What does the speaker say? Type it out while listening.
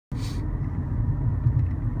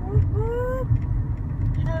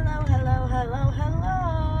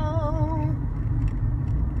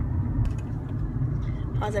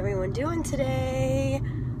How's everyone doing today?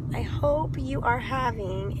 I hope you are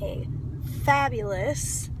having a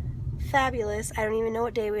fabulous, I don't even know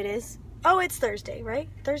what day it is. Oh, it's Thursday, right?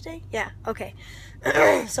 Thursday? Yeah, okay.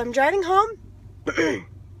 So I'm driving home,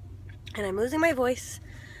 and I'm losing my voice.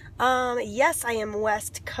 Yes, I am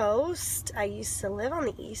West Coast. I used to live on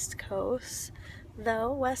the East Coast,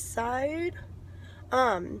 though, West Side.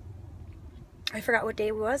 I forgot what day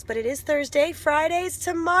it was, but it is Thursday. Friday's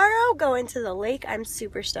tomorrow. Going to the lake. I'm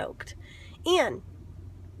super stoked. And,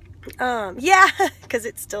 yeah, because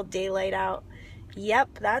it's still daylight out.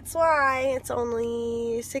 Yep, that's why. It's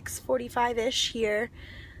only 6:45-ish here.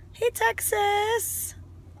 Hey, Texas.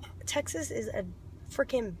 Texas is a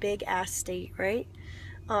freaking big-ass state, right?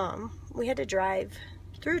 We had to drive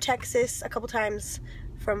through Texas a couple times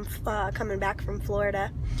from coming back from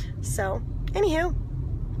Florida. So, anywho.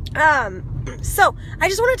 So I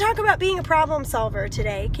just want to talk about being a problem solver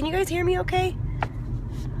today. Can you guys hear me okay?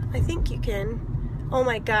 I think you can. Oh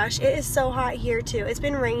my gosh, it is so hot here too. It's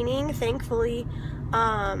been raining, thankfully,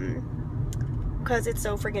 because it's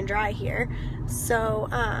so freaking dry here. So,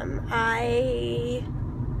 the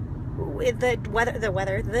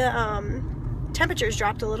temperature's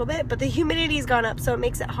dropped a little bit, but the humidity's gone up, so it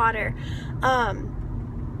makes it hotter.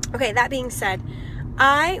 Okay, that being said,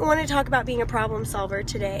 I want to talk about being a problem solver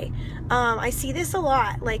today. I see this a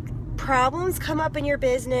lot. Like, problems come up in your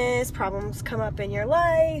business, problems come up in your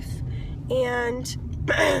life, and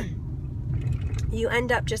you end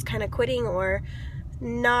up just kind of quitting or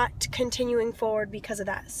not continuing forward because of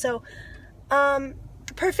that. So,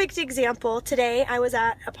 perfect example, today I was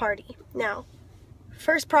at a party. Now,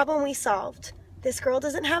 first problem we solved. This girl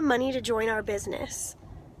doesn't have money to join our business.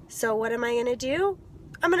 So what am I going to do?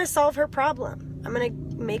 I'm going to solve her problem. I'm going to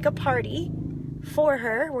make a party for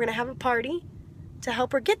her. We're going to have a party to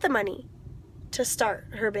help her get the money to start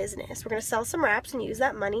her business. We're going to sell some wraps and use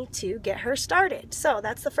that money to get her started. So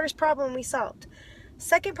that's the first problem we solved.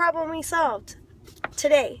 Second problem we solved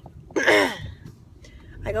today.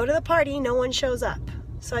 I go to the party, no one shows up.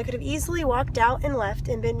 So I could have easily walked out and left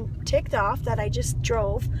and been ticked off that I just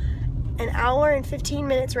drove an hour and 15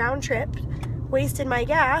 minutes round trip, wasted my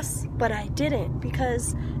gas, but I didn't,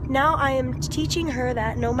 because now I am teaching her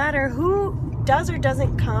that no matter who does or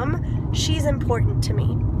doesn't come, she's important to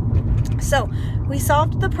me. So we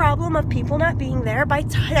solved the problem of people not being there by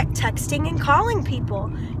texting and calling people,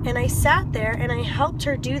 and I sat there and I helped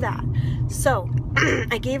her do that. So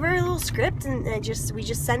I gave her a little script, and we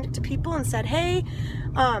just sent it to people and said, hey,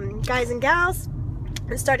 guys and gals,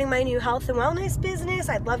 I'm starting my new health and wellness business.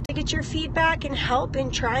 I'd love to get your feedback and help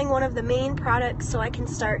in trying one of the main products so I can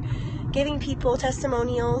start giving people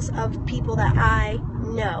testimonials of people that I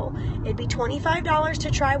know. It'd be $25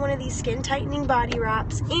 to try one of these skin tightening body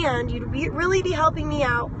wraps, and you'd really be helping me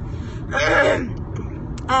out.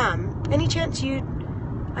 Any chance you'd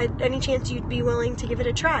be willing to give it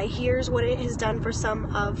a try? Here's what it has done for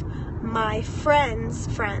some of my friends.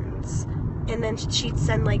 And then she'd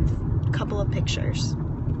send like a couple of pictures.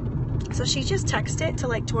 So she just texted it to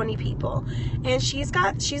like 20 people, and she's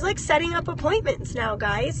like setting up appointments now,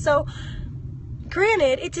 guys. So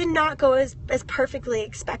granted, it did not go as perfectly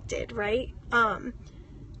expected, right?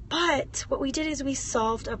 But what we did is we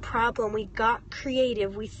solved a problem. We got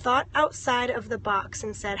creative. We thought outside of the box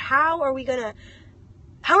and said, how are we gonna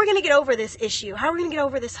get over this issue? How are we going to get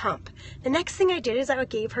over this hump? The next thing I did is I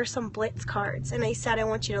gave her some Blitz cards. And I said, I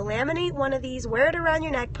want you to laminate one of these, wear it around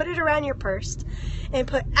your neck, put it around your purse, and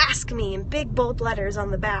put Ask Me in big bold letters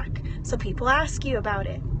on the back. So people ask you about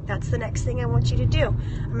it. That's the next thing I want you to do.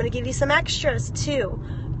 I'm going to give you some extras too.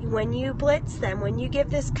 When you Blitz them, when you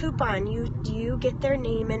give this coupon, you get their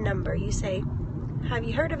name and number. You say, have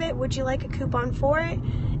you heard of it? Would you like a coupon for it?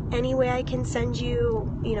 Any way I can send you,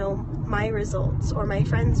 my results or my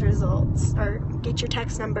friend's results, or get your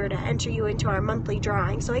text number to enter you into our monthly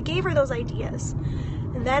drawing. So I gave her those ideas.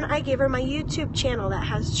 And then I gave her my YouTube channel that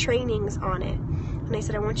has trainings on it. And I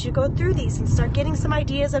said, I want you to go through these and start getting some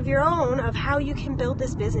ideas of your own of how you can build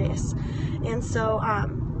this business. And so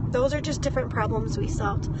those are just different problems we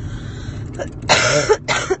solved.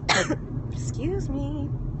 Excuse me.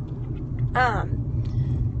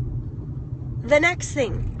 The next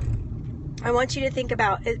thing I want you to think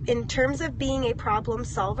about in terms of being a problem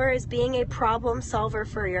solver is being a problem solver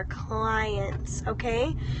for your clients,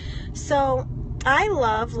 okay? So I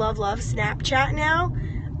love Snapchat now,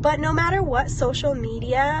 but no matter what social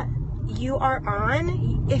media you are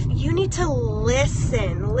on, if you need to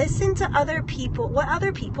listen to other people, what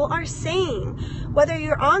other people are saying. Whether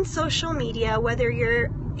you're on social media, whether you're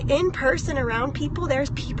in person around people, there's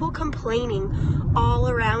people complaining all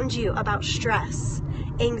around you about stress,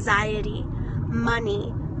 anxiety,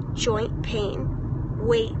 money, joint pain,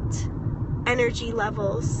 weight, energy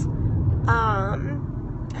levels,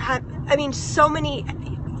 so many,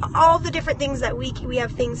 all the different things that we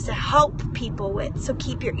have things to help people with. So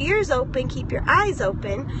keep your ears open, keep your eyes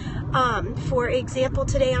open. For example,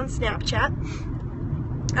 today on Snapchat,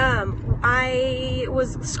 I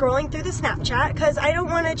was scrolling through the Snapchat because I don't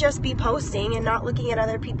want to just be posting and not looking at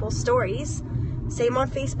other people's stories. Same on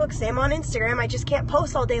Facebook, same on Instagram. I just can't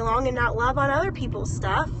post all day long and not love on other people's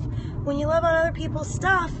stuff. When you love on other people's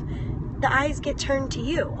stuff, the eyes get turned to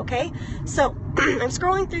you, okay? So I'm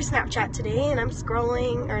scrolling through Snapchat today, and I'm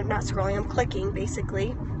clicking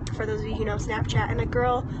basically, for those of you who know Snapchat, and a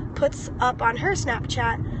girl puts up on her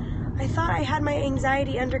Snapchat, "I thought I had my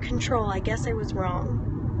anxiety under control. I guess I was wrong."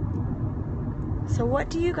 So what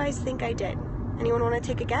do you guys think I did? Anyone want to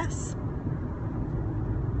take a guess?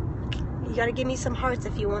 You gotta give me some hearts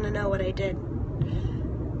if you want to know what I did.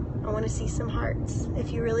 I want to see some hearts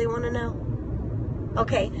if you really want to know.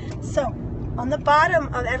 Okay, so on the bottom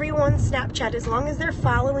of everyone's Snapchat, as long as they're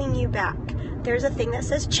following you back, there's a thing that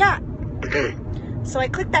says chat. So I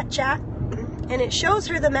click that chat, and it shows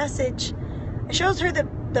her the message. It shows her the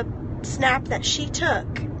snap that she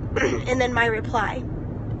took, and then my reply.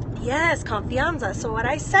 Yes, confianza. So what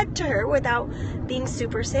I said to her, without being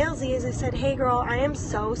super salesy, is I said, "Hey girl, I am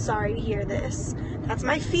so sorry to hear this. That's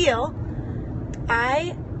my feel.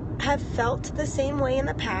 I have felt the same way in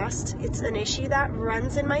the past. It's an issue that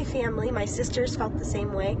runs in my family. My sisters felt the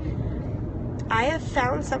same way. I have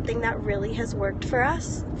found something that really has worked for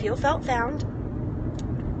us. Feel, felt, found.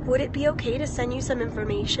 Would it be okay to send you some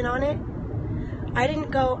information on it?" I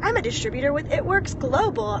didn't go, "I'm a distributor with It Works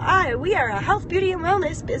Global. We are a health, beauty, and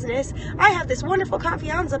wellness business. I have this wonderful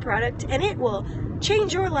Confianza product, and it will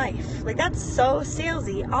change your life." Like, that's so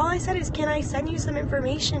salesy. All I said is, "Can I send you some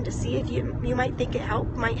information to see if you might think it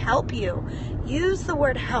might help you?" Use the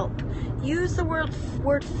word help. Use the word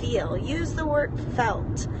feel. Use the word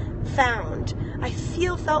felt, found. I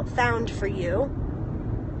feel, felt, found for you,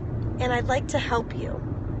 and I'd like to help you.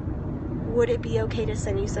 Would it be okay to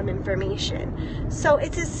send you some information? So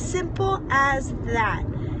it's as simple as that.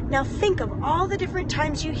 Now think of all the different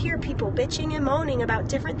times you hear people bitching and moaning about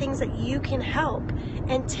different things that you can help,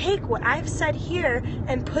 and take what I've said here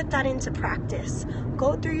and put that into practice.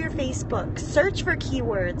 Go through your Facebook, search for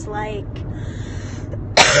keywords like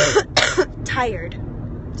tired.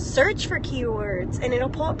 Search for keywords, and it'll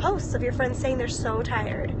pull up posts of your friends saying they're so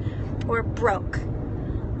tired, or broke,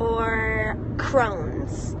 or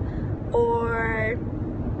Crohn's, or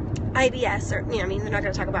IBS, or, they're not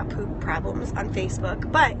going to talk about poop problems on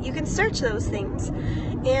Facebook, but you can search those things,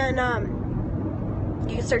 and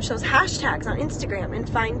you can search those hashtags on Instagram and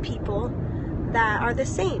find people that are the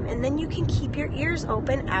same, and then you can keep your ears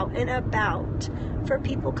open out and about for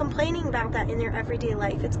people complaining about that in their everyday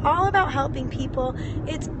life. It's all about helping people.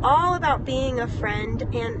 It's all about being a friend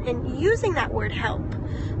and using that word help.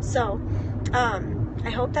 So, I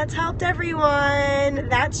hope that's helped everyone.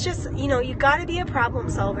 That's just, you got to be a problem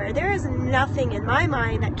solver. There is nothing in my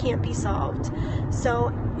mind that can't be solved.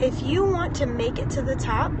 So if you want to make it to the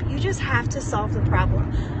top, you just have to solve the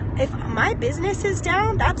problem. If my business is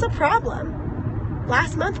down, that's a problem.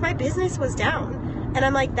 Last month, my business was down. And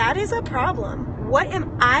I'm like, that is a problem. What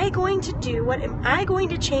am I going to do? What am I going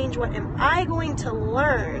to change? What am I going to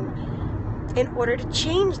learn in order to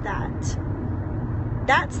change that?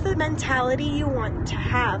 That's the mentality you want to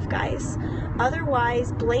have, guys.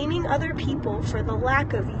 Otherwise, blaming other people for the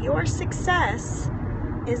lack of your success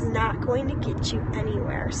is not going to get you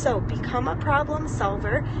anywhere. So become a problem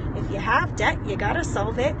solver. If you have debt, you gotta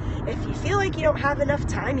solve it. If you feel like you don't have enough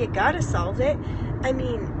time, you gotta solve it.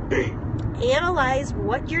 Analyze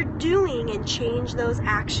what you're doing and change those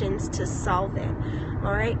actions to solve it.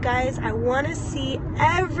 All right, guys, I want to see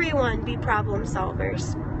everyone be problem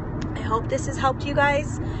solvers. I hope this has helped you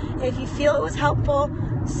guys. If you feel it was helpful,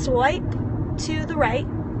 swipe to the right,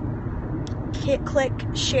 click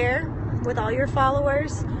share with all your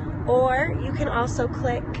followers, or you can also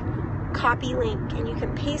click copy link, and you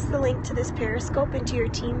can paste the link to this Periscope into your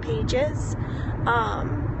team pages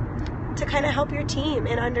to kind of help your team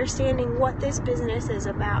in understanding what this business is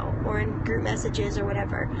about, or in group messages or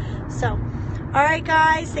whatever. So, all right,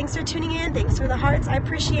 guys, thanks for tuning in. Thanks for the hearts. I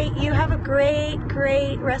appreciate you. Have a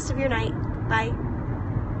great rest of your night. Bye.